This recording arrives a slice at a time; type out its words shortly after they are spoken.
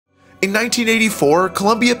In 1984,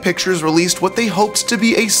 Columbia Pictures released what they hoped to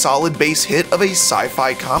be a solid base hit of a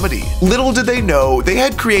sci-fi comedy. Little did they know, they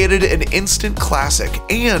had created an instant classic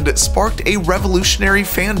and sparked a revolutionary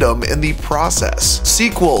fandom in the process.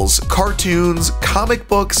 Sequels, cartoons, comic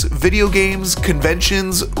books, video games,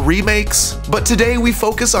 conventions, remakes. But today we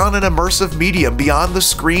focus on an immersive medium beyond the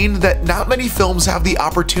screen that not many films have the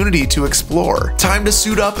opportunity to explore. Time to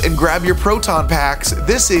suit up and grab your proton packs.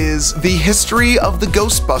 This is the history of the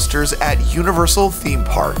Ghostbusters at Universal theme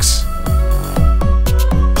parks.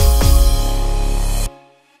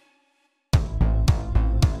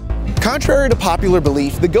 Contrary to popular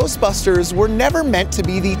belief, the Ghostbusters were never meant to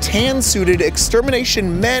be the tan-suited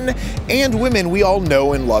extermination men and women we all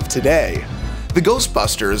know and love today. The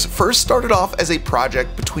Ghostbusters first started off as a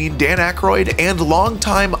project between Dan Aykroyd and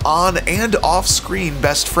longtime on- and off-screen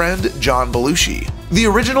best friend John Belushi. The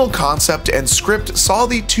original concept and script saw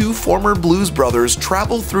the two former Blues Brothers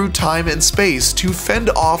travel through time and space to fend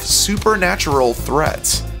off supernatural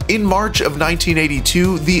threats. In March of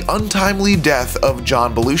 1982, the untimely death of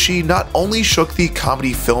John Belushi not only shook the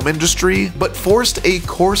comedy film industry, but forced a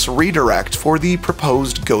course redirect for the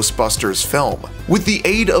proposed Ghostbusters film. With the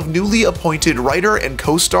aid of newly appointed writer and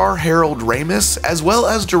co-star Harold Ramis, as well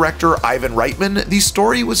as director Ivan Reitman, the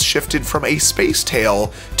story was shifted from a space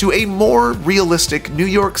tale to a more realistic New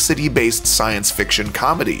York City-based science fiction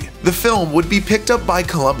comedy. The film would be picked up by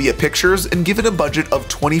Columbia Pictures and given a budget of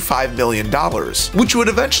 $25 million, which would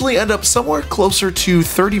eventually end up somewhere closer to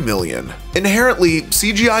 $30 million. Inherently,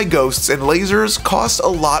 CGI ghosts and lasers cost a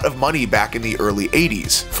lot of money back in the early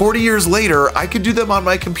 80s. 40 years later, I could do them on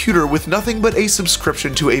my computer with nothing but a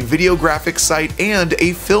subscription to a video graphics site and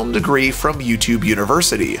a film degree from YouTube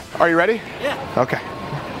University. Are you ready? Yeah. Okay.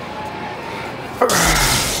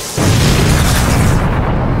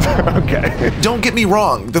 Okay. Don't get me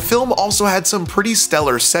wrong, the film also had some pretty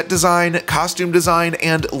stellar set design, costume design,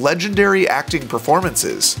 and legendary acting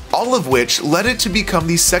performances, all of which led it to become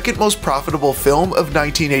the second most profitable film of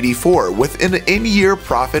 1984 with an in-year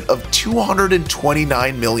profit of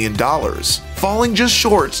 $229 million, falling just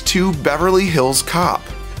short to Beverly Hills Cop.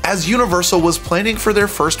 As Universal was planning for their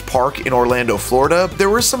first park in Orlando, Florida, there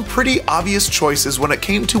were some pretty obvious choices when it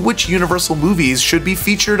came to which Universal movies should be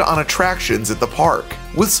featured on attractions at the park,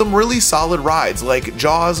 with some really solid rides like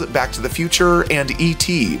Jaws, Back to the Future, and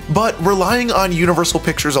E.T., but relying on Universal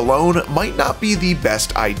Pictures alone might not be the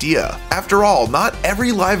best idea. After all, not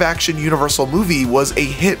every live-action Universal movie was a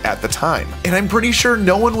hit at the time, and I'm pretty sure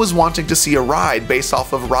no one was wanting to see a ride based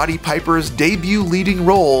off of Roddy Piper's debut leading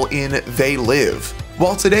role in They Live.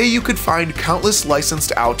 While today you could find countless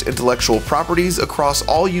licensed out intellectual properties across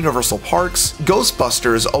all Universal parks,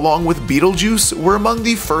 Ghostbusters along with Beetlejuice were among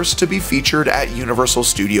the first to be featured at Universal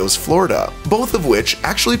Studios Florida, both of which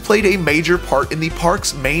actually played a major part in the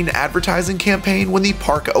park's main advertising campaign when the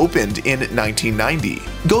park opened in 1990.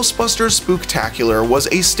 Ghostbusters Spooktacular was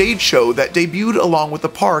a stage show that debuted along with the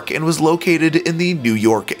park and was located in the New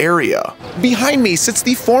York area. Behind me sits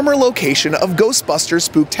the former location of Ghostbusters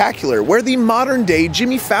Spooktacular, where the modern-day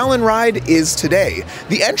Jimmy Fallon ride is today.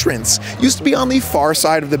 The entrance used to be on the far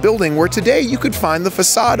side of the building, where today you could find the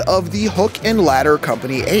facade of the Hook and Ladder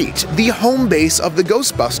Company 8, the home base of the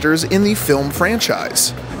Ghostbusters in the film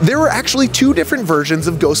franchise. There were actually two different versions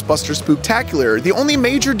of Ghostbusters Spooktacular, the only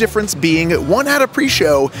major difference being one had a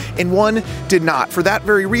pre-show and one did not. For that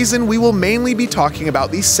very reason, we will mainly be talking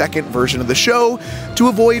about the second version of the show to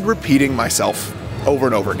avoid repeating myself over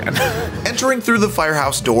and over again. Entering through the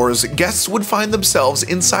firehouse doors, guests would find themselves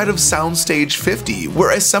inside of Soundstage 50,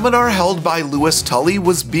 where a seminar held by Louis Tully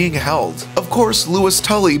was being held. Of course, Louis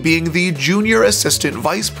Tully being the Junior Assistant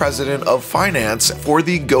Vice President of Finance for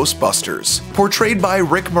the Ghostbusters, portrayed by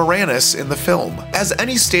Rick Moranis in the film. As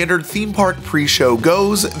any standard theme park pre-show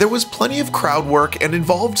goes, there was plenty of crowd work and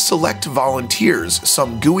involved select volunteers,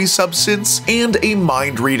 some gooey substance, and a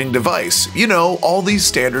mind-reading device. You know, all the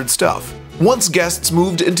standard stuff. Once guests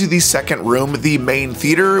moved into the second room, the main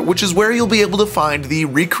theater, which is where you'll be able to find the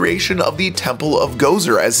recreation of the Temple of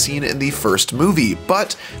Gozer as seen in the first movie,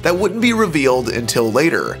 but that wouldn't be revealed until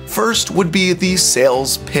later. First would be the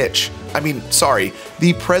sales pitch.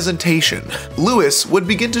 The presentation. Louis would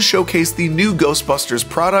begin to showcase the new Ghostbusters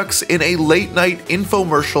products in a late-night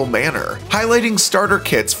infomercial manner, highlighting starter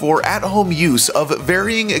kits for at-home use of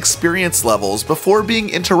varying experience levels before being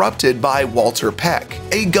interrupted by Walter Peck,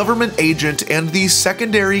 a government agent and the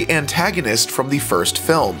secondary antagonist from the first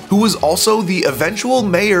film, who was also the eventual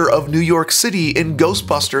mayor of New York City in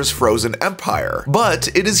Ghostbusters Frozen Empire. But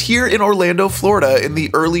it is here in Orlando, Florida in the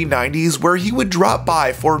early 90s where he would drop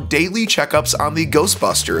by for daily monthly checkups on the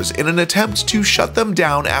Ghostbusters in an attempt to shut them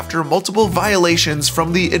down after multiple violations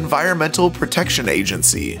from the Environmental Protection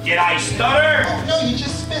Agency. Did I stutter? Oh, no, you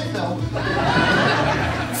just spit though.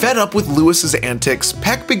 Fed up with Lewis's antics,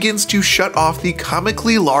 Peck begins to shut off the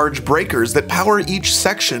comically large breakers that power each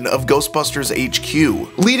section of Ghostbusters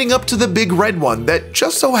HQ, leading up to the big red one that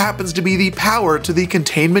just so happens to be the power to the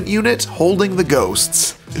containment unit holding the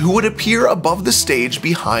ghosts, who would appear above the stage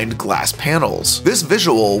behind glass panels. This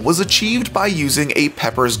visual was achieved by using a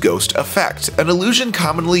Pepper's Ghost effect, an illusion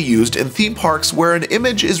commonly used in theme parks where an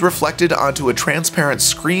image is reflected onto a transparent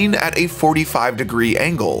screen at a 45-degree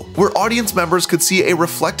angle, where audience members could see a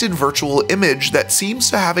reflected virtual image that seems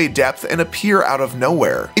to have a depth and appear out of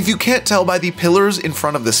nowhere. If you can't tell by the pillars in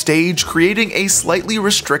front of the stage creating a slightly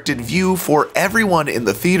restricted view for everyone in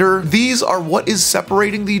the theater, these are what is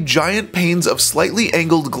separating the giant panes of slightly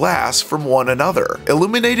angled glass from one another,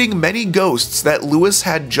 illuminating many ghosts that Lewis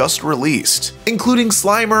had just released, including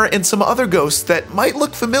Slimer and some other ghosts that might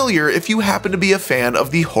look familiar if you happen to be a fan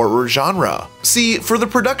of the horror genre. See, for the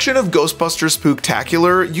production of Ghostbusters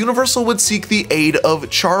Spooktacular, Universal would seek the aid of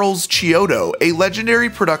Charles Chiodo, a legendary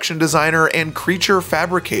production designer and creature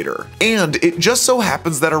fabricator. And it just so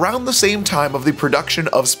happens that around the same time of the production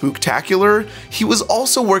of Spooktacular, he was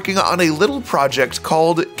also working on a little project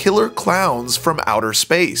called Killer Clowns from Outer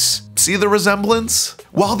Space. See the resemblance?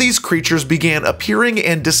 While these creatures began appearing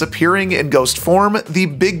and disappearing in ghost form, the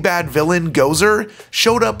big bad villain Gozer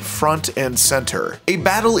showed up front and center. A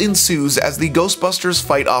battle ensues as the Ghostbusters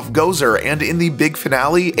fight off Gozer, and in the big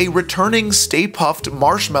finale, a returning Stay Puft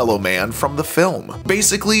Marshmallow Man from the film,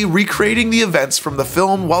 basically recreating the events from the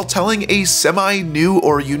film while telling a semi-new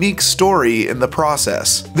or unique story in the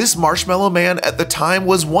process. This Marshmallow Man at the time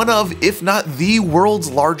was one of, if not the world's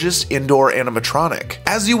largest indoor animatronic.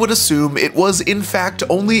 As you would assume, it was in fact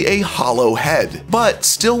only a hollow head, but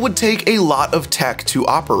still would take a lot of tech to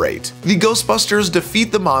operate. The Ghostbusters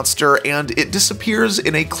defeat the monster and it disappears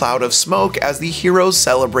in a cloud of smoke as the heroes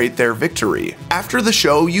celebrate their victory. After the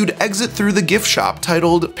show, you'd exit through the gift shop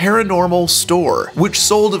titled Paranormal Store, which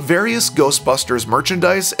sold various Ghostbusters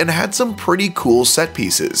merchandise and had some pretty cool set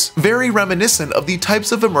pieces, very reminiscent of the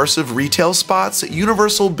types of immersive retail spots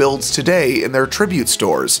Universal builds today in their tribute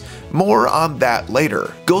stores. More on that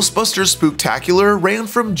later. Ghostbusters Spooktacular ran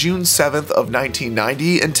from June 7th of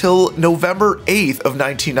 1990 until November 8th of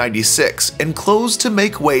 1996 and closed to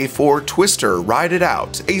make way for Twister Ride It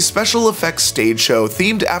Out, a special effects stage show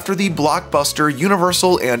themed after the blockbuster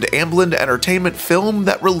Universal and Amblin Entertainment film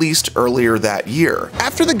that released earlier that year.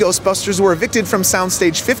 After the Ghostbusters were evicted from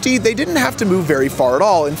Soundstage 50, they didn't have to move very far at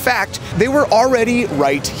all. In fact, they were already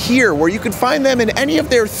right here, where you could find them in any of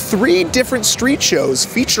their 3 different street shows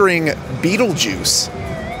featuring Beetlejuice.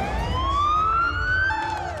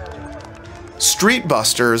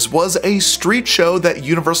 StreetBusters was a street show that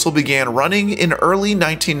Universal began running in early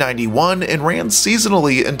 1991 and ran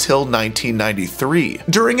seasonally until 1993.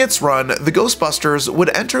 During its run, the Ghostbusters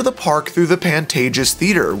would enter the park through the Pantages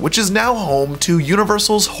Theater, which is now home to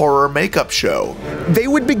Universal's horror makeup show. They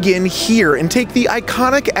would begin here and take the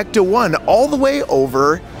iconic Ecto-1 all the way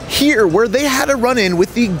over here, where they had a run-in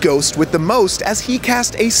with the Ghost with the Most as he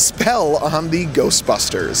cast a spell on the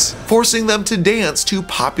Ghostbusters, forcing them to dance to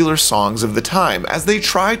popular songs of the time as they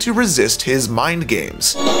try to resist his mind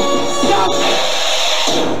games.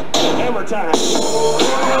 Hammer time.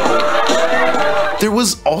 There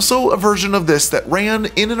was also a version of this that ran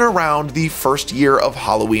in and around the first year of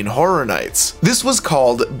Halloween Horror Nights. This was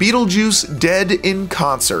called Beetlejuice Dead in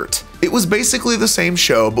Concert. It was basically the same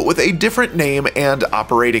show, but with a different name and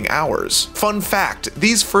operating hours. Fun fact,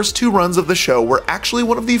 these first 2 runs of the show were actually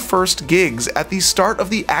one of the first gigs at the start of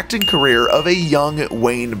the acting career of a young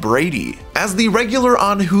Wayne Brady. As the regular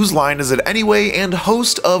on Whose Line Is It Anyway and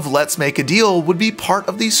host of Let's Make a Deal, would be part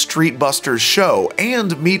of the StreetBusters show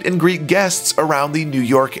and meet and greet guests around the New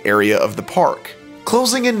York area of the park.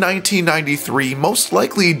 Closing in 1993, most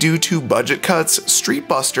likely due to budget cuts,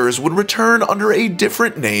 StreetBusters would return under a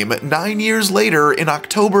different name 9 years later in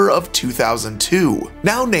October of 2002.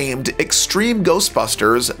 Now named Extreme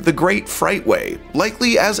Ghostbusters: The Great Frightway,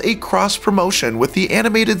 likely as a cross-promotion with the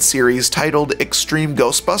animated series titled Extreme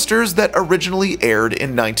Ghostbusters that originally aired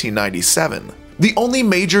in 1997. The only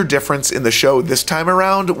major difference in the show this time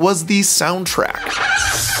around was the soundtrack.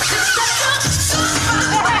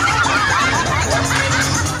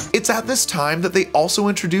 It's at this time that they also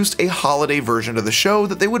introduced a holiday version of the show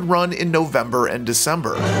that they would run in November and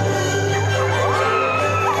December.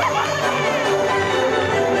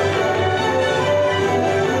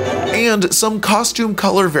 and some costume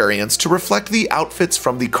color variants to reflect the outfits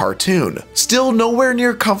from the cartoon. Still nowhere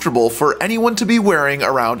near comfortable for anyone to be wearing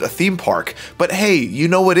around a theme park, but hey, you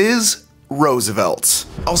know what is? Roosevelts.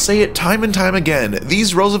 I'll say it time and time again,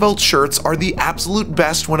 these Roosevelt shirts are the absolute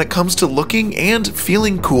best when it comes to looking and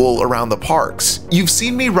feeling cool around the parks. You've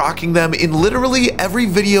seen me rocking them in literally every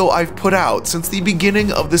video I've put out since the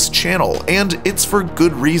beginning of this channel, and it's for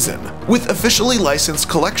good reason. With officially licensed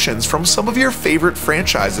collections from some of your favorite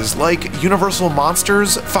franchises like Universal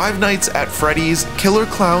Monsters, Five Nights at Freddy's, Killer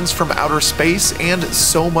Clowns from Outer Space, and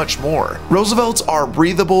so much more. Roosevelts are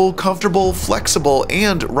breathable, comfortable, flexible,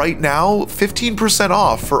 and right now, 15%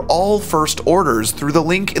 off for all first orders through the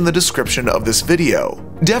link in the description of this video.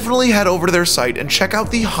 Definitely head over to their site and check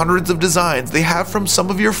out the hundreds of designs they have from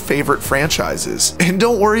some of your favorite franchises. And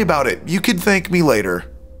don't worry about it, you can thank me later.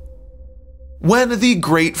 When the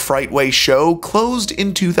Great Frightway show closed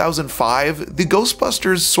in 2005, the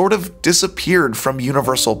Ghostbusters sort of disappeared from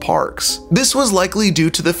Universal Parks. This was likely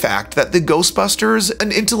due to the fact that the Ghostbusters,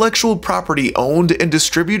 an intellectual property owned and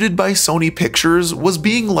distributed by Sony Pictures, was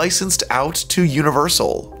being licensed out to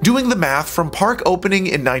Universal. Doing the math from park opening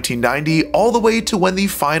in 1990 all the way to when the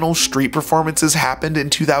final street performances happened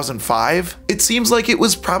in 2005, it seems like it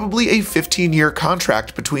was probably a 15-year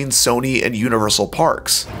contract between Sony and Universal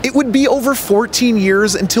Parks. It would be over 14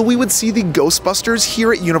 years until we would see the Ghostbusters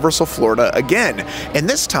here at Universal Florida again, and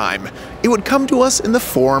this time, it would come to us in the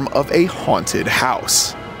form of a haunted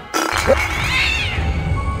house.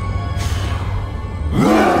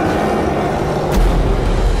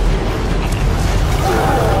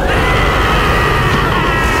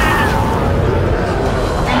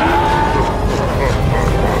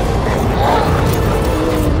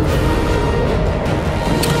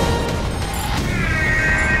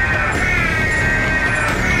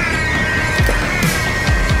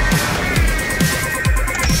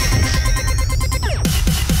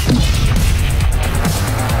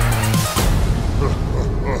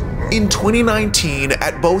 In 2019,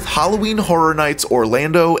 at both Halloween Horror Nights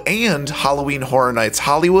Orlando and Halloween Horror Nights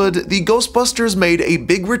Hollywood, the Ghostbusters made a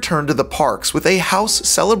big return to the parks with a house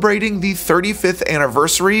celebrating the 35th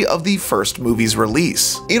anniversary of the first movie's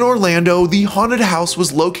release. In Orlando, the haunted house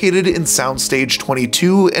was located in Soundstage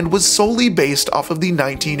 22 and was solely based off of the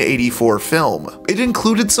 1984 film. It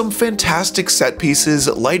included some fantastic set pieces,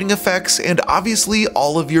 lighting effects, and obviously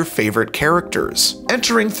all of your favorite characters.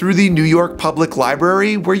 Entering through the New York Public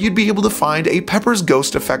Library, where you'd be able to find a Pepper's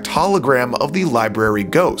Ghost Effect hologram of the library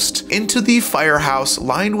ghost, into the firehouse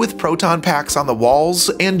lined with proton packs on the walls,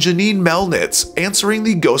 and Janine Melnitz answering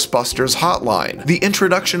the Ghostbusters hotline, the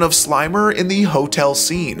introduction of Slimer in the hotel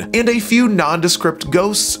scene, and a few nondescript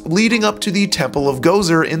ghosts leading up to the Temple of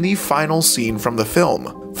Gozer in the final scene from the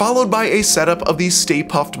film. Followed by a setup of the Stay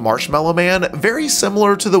Puft Marshmallow Man very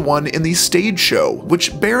similar to the one in the stage show,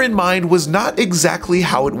 which bear in mind was not exactly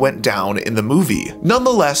how it went down in the movie.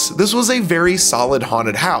 Nonetheless, this was a very solid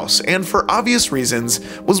haunted house, and for obvious reasons,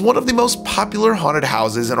 was one of the most popular haunted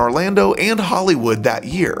houses in Orlando and Hollywood that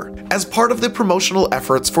year. As part of the promotional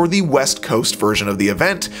efforts for the West Coast version of the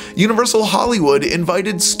event, Universal Hollywood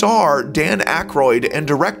invited star Dan Aykroyd and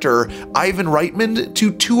director Ivan Reitman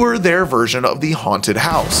to tour their version of the haunted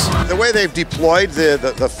house. The way they've deployed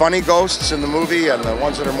the funny ghosts in the movie and the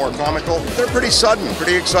ones that are more comical, they're pretty sudden,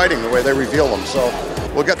 pretty exciting the way they reveal them. So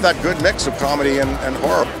we'll get that good mix of comedy and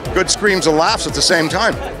horror. Good screams and laughs at the same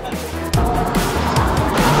time.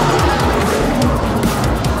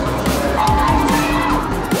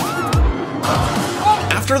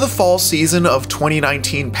 After the fall season of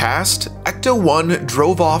 2019 passed, Ecto-1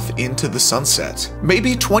 drove off into the sunset.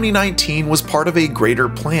 Maybe 2019 was part of a greater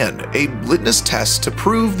plan, a litmus test to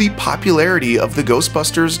prove the popularity of the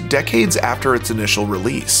Ghostbusters decades after its initial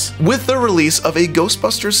release. With the release of a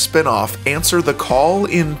Ghostbusters spin-off, Answer the Call,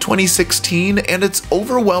 in 2016 and its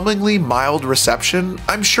overwhelmingly mild reception,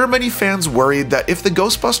 I'm sure many fans worried that if the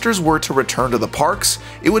Ghostbusters were to return to the parks,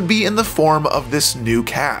 it would be in the form of this new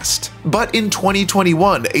cast. But in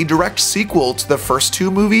 2021, a direct sequel to the first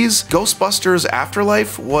two movies, Ghostbusters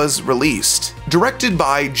Afterlife, was released. Directed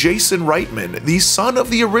by Jason Reitman, the son of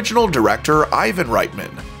the original director Ivan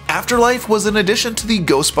Reitman. Afterlife was an addition to the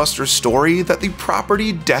Ghostbusters story that the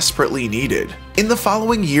property desperately needed. In the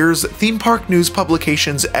following years, theme park news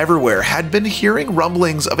publications everywhere had been hearing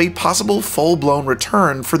rumblings of a possible full-blown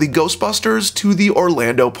return for the Ghostbusters to the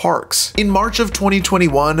Orlando parks. In March of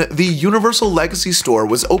 2021, the Universal Legacy store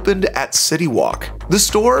was opened at City Walk. The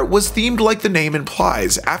store was themed like the name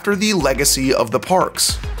implies, after the legacy of the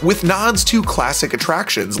parks, with nods to classic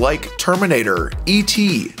attractions like Terminator,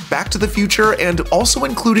 E.T., Back to the Future, and also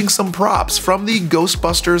including some props from the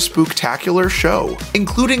Ghostbusters Spooktacular show,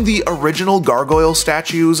 including the original gargoyle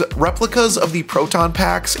statues, replicas of the proton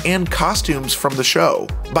packs, and costumes from the show.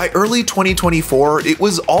 By early 2024, it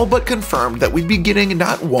was all but confirmed that we'd be getting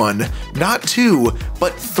not one, not two,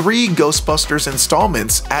 but 3 Ghostbusters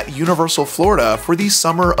installments at Universal Florida for the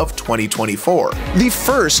summer of 2024. The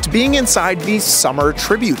first being inside the Summer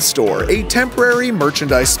Tribute Store, a temporary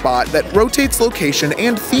merchandise spot that rotates location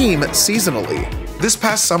and theme seasonally. This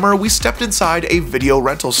past summer, we stepped inside a video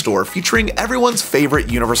rental store featuring everyone's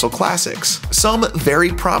favorite Universal classics, some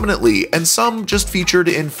very prominently and some just featured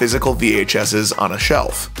in physical VHSs on a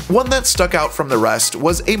shelf. One that stuck out from the rest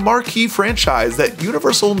was a marquee franchise that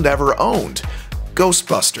Universal never owned: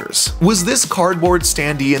 Ghostbusters. Was this cardboard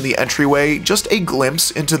standee in the entryway just a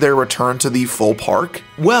glimpse into their return to the full park?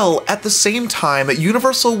 Well, at the same time,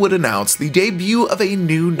 Universal would announce the debut of a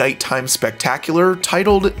new nighttime spectacular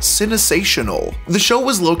titled Cinesational. The show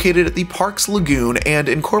was located at the park's lagoon and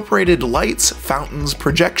incorporated lights, fountains,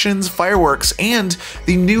 projections, fireworks, and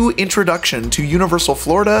the new introduction to Universal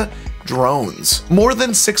Florida: drones. More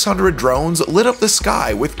than 600 drones lit up the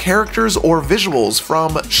sky with characters or visuals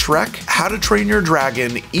from Shrek, How to Train Your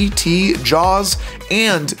Dragon, E.T., Jaws,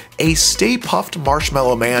 and a Stay Puft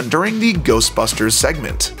Marshmallow Man during the Ghostbusters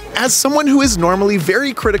segment. As someone who is normally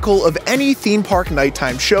very critical of any theme park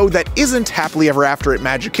nighttime show that isn't Happily Ever After at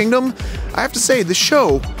Magic Kingdom, I have to say the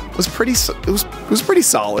show was pretty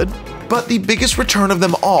solid. But the biggest return of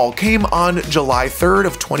them all came on July 3rd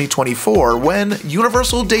of 2024 when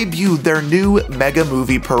Universal debuted their new Mega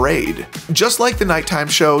Movie Parade. Just like the nighttime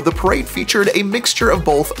show, the parade featured a mixture of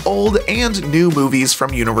both old and new movies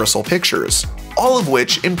from Universal Pictures, all of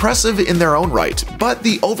which impressive in their own right, but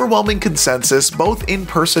the overwhelming consensus both in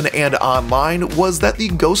person and online was that the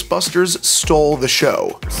Ghostbusters stole the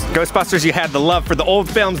show. Ghostbusters, you had the love for the old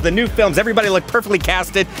films, the new films, everybody looked perfectly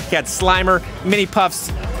casted. You had Slimer, Mini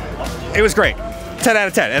Puffs. It was great. 10 out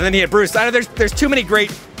of 10. And then you had Bruce. I know there's too many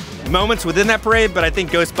great moments within that parade, but I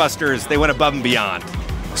think Ghostbusters, they went above and beyond.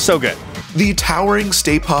 So good. The towering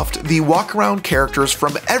Stay Puft, the walk-around characters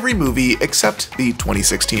from every movie except the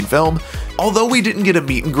 2016 film. Although we didn't get a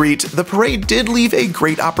meet and greet, the parade did leave a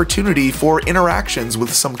great opportunity for interactions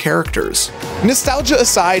with some characters. Nostalgia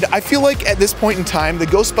aside, I feel like at this point in time, the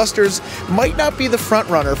Ghostbusters might not be the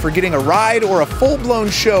frontrunner for getting a ride or a full-blown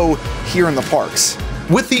show here in the parks.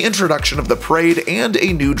 With the introduction of the parade and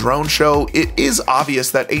a new drone show, it is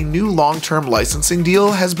obvious that a new long-term licensing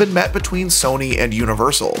deal has been met between Sony and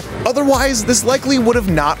Universal. Otherwise, this likely would have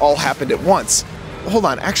not all happened at once. Hold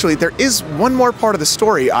on, actually, there is one more part of the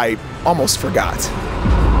story I almost forgot.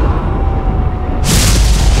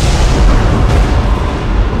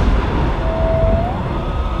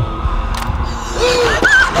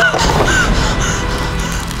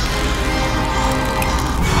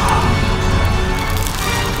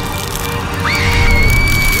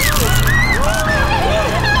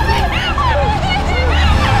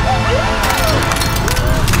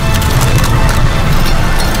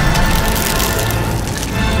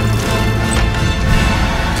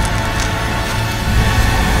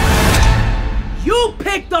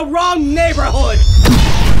 The wrong neighborhood!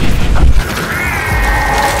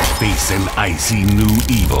 Face an icy new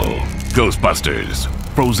evil. Ghostbusters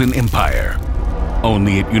Frozen Empire.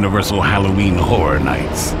 Only at Universal Halloween Horror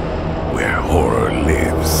Nights, where horror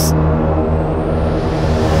lives.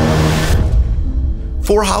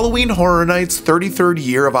 For Halloween Horror Nights' 33rd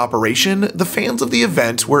year of operation, the fans of the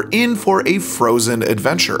event were in for a Frozen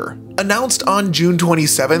adventure. Announced on June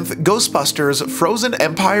 27th, Ghostbusters Frozen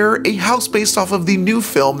Empire, a house based off of the new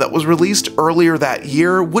film that was released earlier that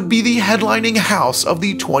year, would be the headlining house of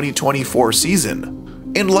the 2024 season.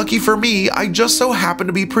 And lucky for me, I just so happened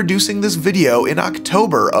to be producing this video in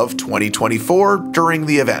October of 2024 during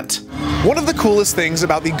the event. One of the coolest things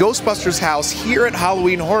about the Ghostbusters house here at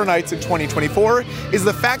Halloween Horror Nights in 2024 is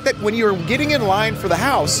the fact that when you're getting in line for the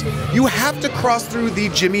house, you have to cross through the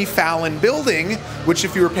Jimmy Fallon building, which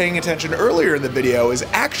if you were paying attention earlier in the video is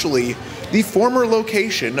actually the former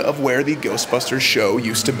location of where the Ghostbusters show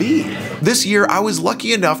used to be. This year, I was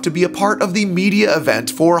lucky enough to be a part of the media event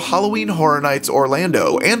for Halloween Horror Nights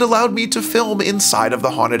Orlando and allowed me to film inside of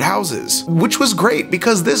the haunted houses, which was great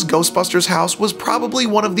because this Ghostbusters house was probably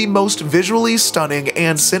one of the most visually stunning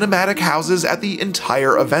and cinematic houses at the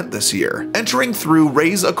entire event this year. Entering through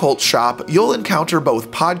Ray's Occult Shop, you'll encounter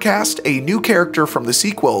both Podcast, a new character from the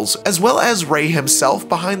sequels, as well as Ray himself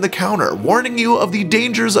behind the counter, warning you of the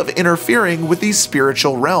dangers of interfering with the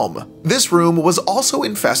spiritual realm. This room was also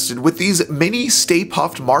infested with these mini Stay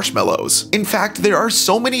Puft marshmallows. In fact, there are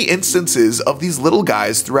so many instances of these little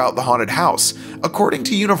guys throughout the haunted house. According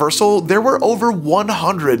to Universal, there were over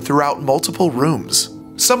 100 throughout multiple rooms,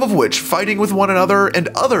 some of which fighting with one another and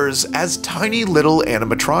others as tiny little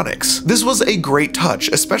animatronics. This was a great touch,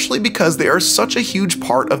 especially because they are such a huge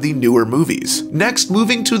part of the newer movies. Next,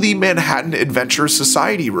 moving to the Manhattan Adventure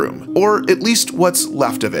Society room, or at least what's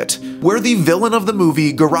left of it, where the villain of the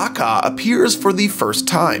movie, Garaka, appears for the first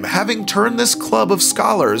time, having turned this club of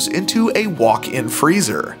scholars into a walk-in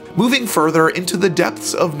freezer. Moving further into the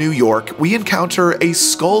depths of New York, we encounter a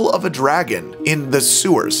skull of a dragon in the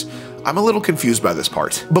sewers. I'm a little confused by this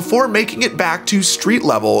part. Before making it back to street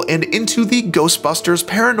level and into the Ghostbusters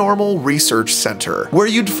Paranormal Research Center, where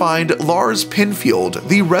you'd find Lars Pinfield,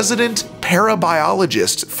 the resident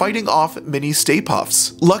parabiologist, fighting off mini Stay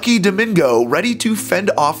Puffs, Lucky Domingo ready to fend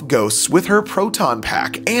off ghosts with her proton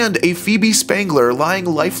pack, and a Phoebe Spangler lying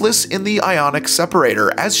lifeless in the ionic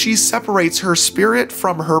separator as she separates her spirit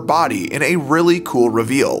from her body in a really cool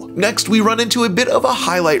reveal. Next, we run into a bit of a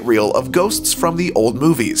highlight reel of ghosts from the old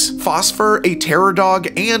movies. Phosphor, a terror dog,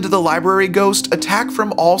 and the library ghost attack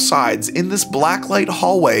from all sides in this blacklight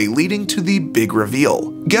hallway leading to the big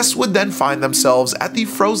reveal. Guests would then find themselves at the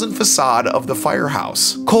frozen facade of the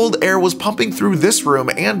firehouse. Cold air was pumping through this room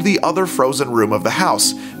and the other frozen room of the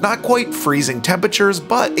house. Not quite freezing temperatures,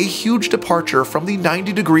 but a huge departure from the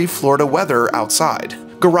 90-degree Florida weather outside.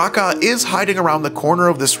 Garaka is hiding around the corner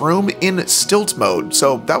of this room in stilt mode,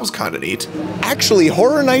 so that was kinda neat. Actually,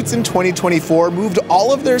 Horror Nights in 2024 moved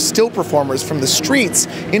all of their stilt performers from the streets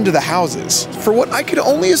into the houses, for what I could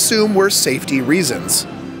only assume were safety reasons.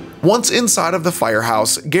 Once inside of the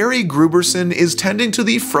firehouse, Gary Gruberson is tending to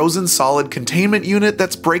the frozen solid containment unit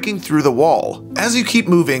that's breaking through the wall. As you keep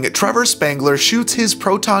moving, Trevor Spangler shoots his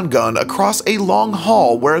proton gun across a long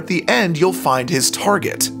hall where at the end you'll find his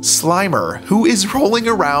target, Slimer, who is rolling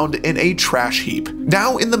around in a trash heap.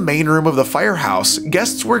 Now in the main room of the firehouse,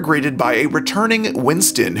 guests were greeted by a returning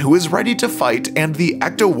Winston who is ready to fight and the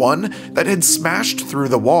Ecto-1 that had smashed through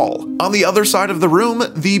the wall. On the other side of the room,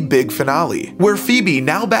 the big finale, where Phoebe,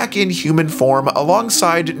 now back in human form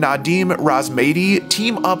alongside Nadim Razmady,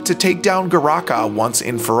 team up to take down Garaka once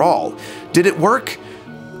and for all. Did it work?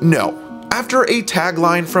 No. After a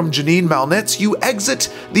tagline from Janine Malnitz, you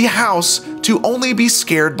exit the house to only be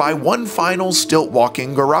scared by one final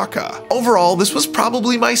stilt-walking Garaka. Overall, this was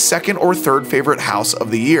probably my second or third favorite house of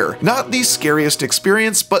the year. Not the scariest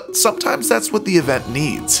experience, but sometimes that's what the event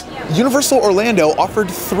needs. Universal Orlando offered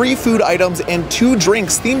 3 food items and 2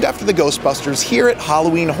 drinks themed after the Ghostbusters here at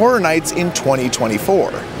Halloween Horror Nights in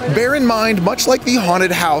 2024. Bear in mind, much like the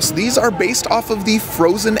Haunted House, these are based off of the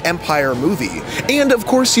Frozen Empire movie. And of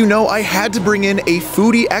course, you know I had to bring in a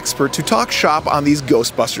foodie expert to talk shop on these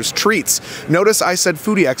Ghostbusters treats. Notice I said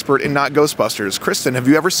foodie expert and not Ghostbusters. Kristen, have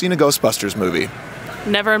you ever seen a Ghostbusters movie?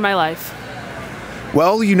 Never in my life.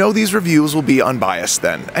 Well, you know these reviews will be unbiased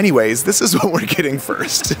then. Anyways, this is what we're getting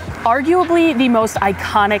first. Arguably the most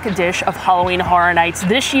iconic dish of Halloween Horror Nights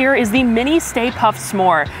this year is the Mini Stay Puft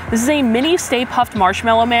S'more. This is a Mini Stay Puft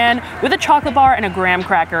Marshmallow Man with a chocolate bar and a graham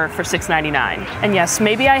cracker for $6.99. And yes,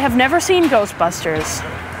 maybe I have never seen Ghostbusters,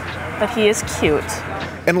 but he is cute.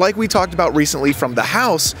 And like we talked about recently from the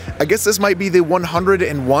house, I guess this might be the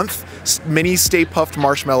 101st Mini Stay Puft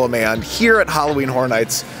Marshmallow Man here at Halloween Horror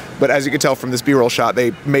Nights. But as you can tell from this B-roll shot,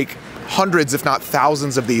 they make hundreds, if not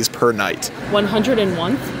thousands of these per night.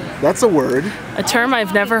 101th? That's a word. A term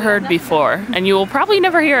I've never heard before, and you will probably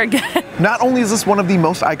never hear again. Not only is this one of the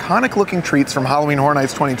most iconic looking treats from Halloween Horror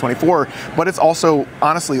Nights 2024, but it's also,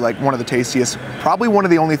 honestly, like one of the tastiest, probably one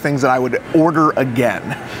of the only things that I would order again.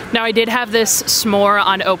 Now, I did have this s'more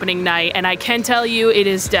on opening night, and I can tell you it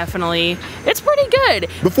is definitely, it's pretty good.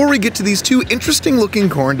 Before we get to these 2 interesting looking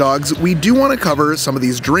corn dogs, we do want to cover some of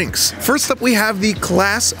these drinks. First up, we have the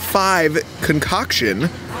Class 5 concoction,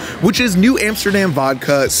 which is New Amsterdam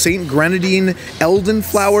vodka, St. Grenadine,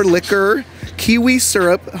 Eldenflower liquor, kiwi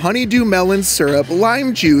syrup, honeydew melon syrup,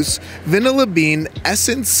 lime juice, vanilla bean,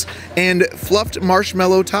 essence, and fluffed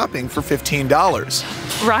marshmallow topping for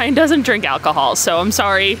 $15. Ryan doesn't drink alcohol, so I'm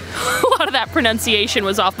sorry. A lot of that pronunciation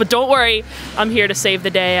was off, but don't worry, I'm here to save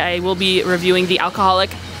the day. I will be reviewing the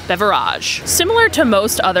alcoholic beverage. Similar to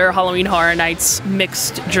most other Halloween Horror Nights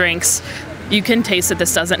mixed drinks, you can taste that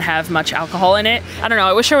this doesn't have much alcohol in it. I don't know,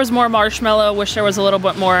 I wish there was more marshmallow, wish there was a little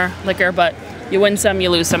bit more liquor, but you win some, you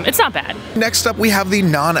lose some. It's not bad. Next up, we have the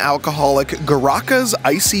non-alcoholic Garaka's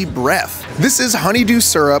Icy Breath. This is honeydew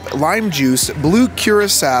syrup, lime juice, blue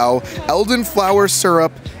curacao, elderflower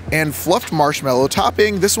syrup, and fluffed marshmallow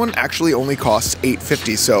topping. This one actually only costs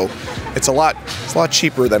 $8.50, so it's a lot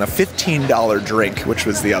cheaper than a $15 drink, which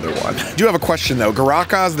was the other one. I do have a question though.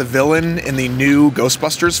 Garaka's the villain in the new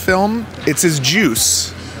Ghostbusters film. It's his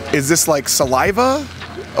juice. Is this like saliva?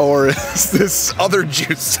 Or is this other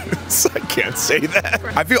juices? I can't say that.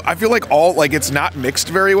 I feel like it's not mixed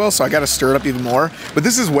very well, so I gotta stir it up even more. But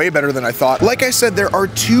this is way better than I thought. Like I said, there are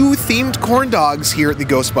 2 themed corn dogs here at the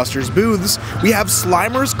Ghostbusters booths. We have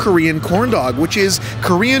Slimer's Korean corn dog, which is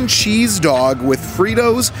Korean cheese dog with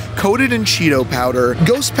Fritos coated in Cheeto powder,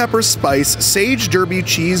 ghost pepper spice, sage derby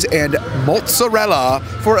cheese, and mozzarella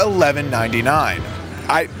for $11.99.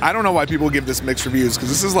 I don't know why people give this mixed reviews, because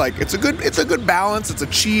this is like, it's a good balance. It's a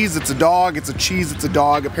cheese, it's a dog, it's a cheese, it's a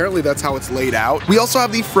dog. Apparently that's how it's laid out. We also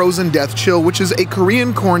have the Frozen Death Chill, which is a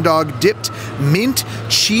Korean corn dog dipped mint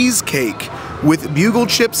cheesecake with bugle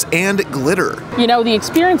chips and glitter. You know, the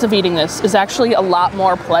experience of eating this is actually a lot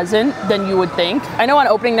more pleasant than you would think. I know on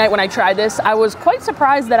opening night when I tried this, I was quite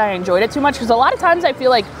surprised that I enjoyed it too much, because a lot of times I feel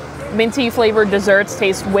like minty flavored desserts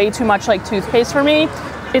taste way too much like toothpaste for me.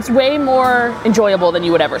 It's way more enjoyable than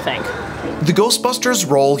you would ever think. The Ghostbusters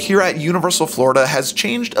role here at Universal Florida has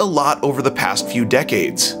changed a lot over the past few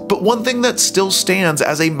decades, but one thing that still stands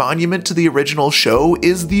as a monument to the original show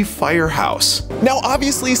is the firehouse. Now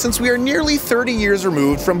obviously, since we are nearly 30 years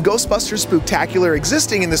removed from Ghostbusters Spooktacular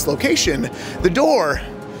existing in this location, the door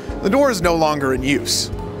is no longer in use.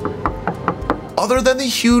 Other than the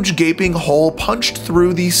huge gaping hole punched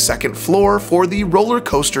through the second floor for the roller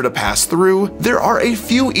coaster to pass through, there are a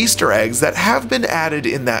few Easter eggs that have been added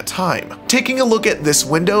in that time. Taking a look at this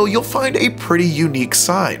window, you'll find a pretty unique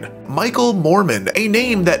sign. Michael Moorman, a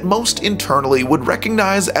name that most internally would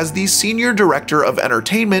recognize as the Senior Director of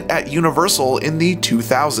Entertainment at Universal in the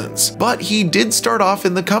 2000s. But he did start off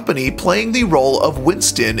in the company playing the role of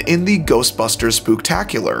Winston in the Ghostbusters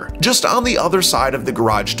Spooktacular. Just on the other side of the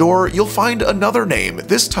garage door, you'll find another name,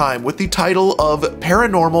 this time with the title of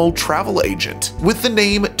Paranormal Travel Agent, with the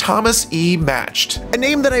name Thomas E. Matched. A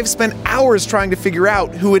name that I've spent hours trying to figure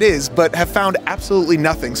out who it is, but have found absolutely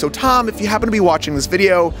nothing. So Tom, if you happen to be watching this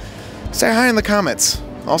video, say hi in the comments.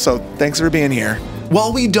 Also, thanks for being here.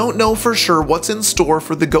 While we don't know for sure what's in store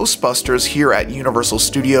for the Ghostbusters here at Universal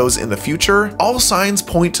Studios in the future, all signs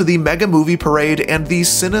point to the Mega Movie Parade and the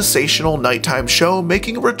Cinesational nighttime show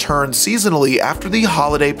making a return seasonally after the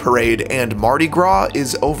holiday parade and Mardi Gras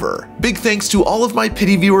is over. Big thanks to all of my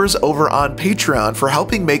pity viewers over on Patreon for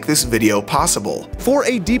helping make this video possible. For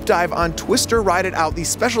a deep dive on Twister Ride It Out, the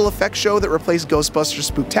special effects show that replaced Ghostbusters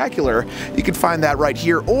Spooktacular, you can find that right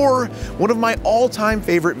here, or one of my all-time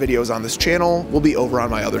favorite videos on this channel will be over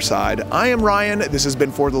on my other side. I am Ryan, this has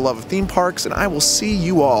been For the Love of Theme Parks, and I will see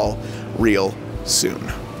you all real soon.